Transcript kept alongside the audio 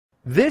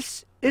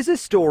This is a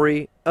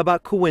story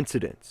about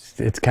coincidence.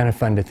 It's kind of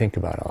fun to think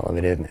about all of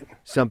it, isn't it?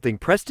 Something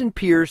Preston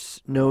Pierce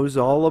knows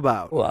all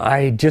about. Well,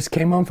 I just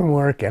came home from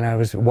work and I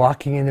was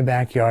walking in the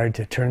backyard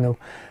to turn the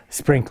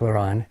sprinkler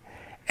on,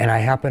 and I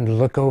happened to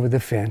look over the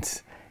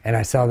fence and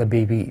I saw the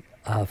baby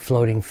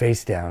floating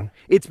face down.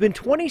 It's been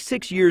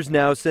 26 years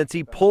now since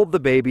he pulled the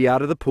baby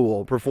out of the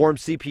pool, performed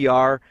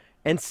CPR,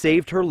 and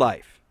saved her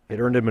life. It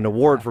earned him an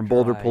award from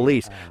Boulder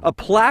Police, a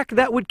plaque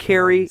that would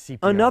carry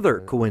another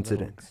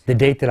coincidence. The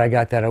date that I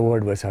got that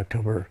award was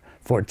October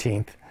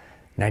 14th,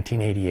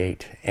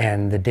 1988,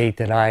 and the date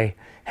that I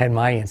had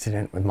my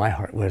incident with my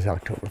heart was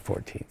October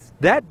 14th.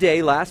 That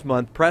day last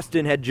month,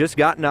 Preston had just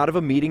gotten out of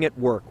a meeting at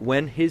work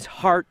when his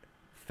heart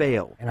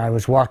failed. And I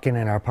was walking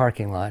in our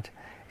parking lot,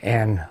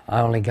 and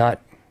I only got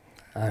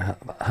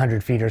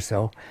 100 feet or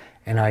so,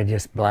 and I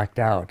just blacked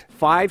out.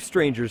 5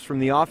 strangers from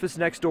the office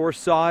next door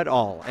saw it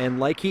all, and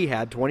like he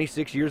had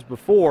 26 years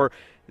before,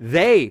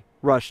 they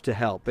rushed to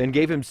help and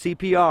gave him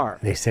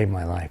CPR. They saved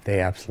my life. They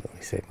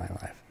absolutely saved my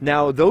life.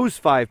 Now those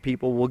 5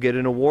 people will get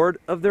an award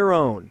of their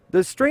own.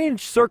 The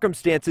strange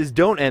circumstances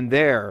don't end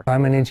there.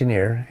 I'm an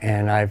engineer,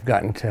 and I've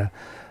gotten to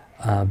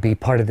be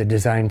part of the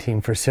design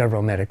team for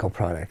several medical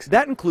products.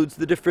 That includes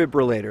the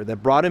defibrillator that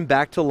brought him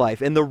back to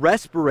life and the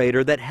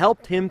respirator that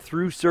helped him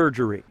through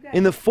surgery.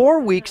 In the 4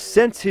 weeks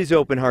since his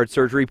open heart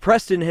surgery,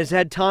 Preston has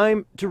had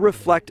time to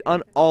reflect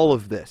on all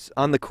of this,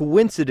 on the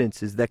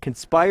coincidences that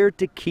conspired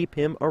to keep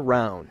him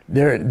around.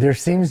 There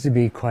seems to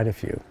be quite a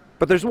few.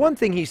 But there's one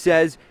thing he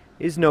says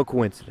is no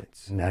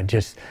coincidence. And I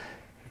just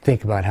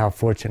think about how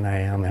fortunate I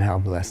am and how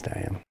blessed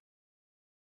I am.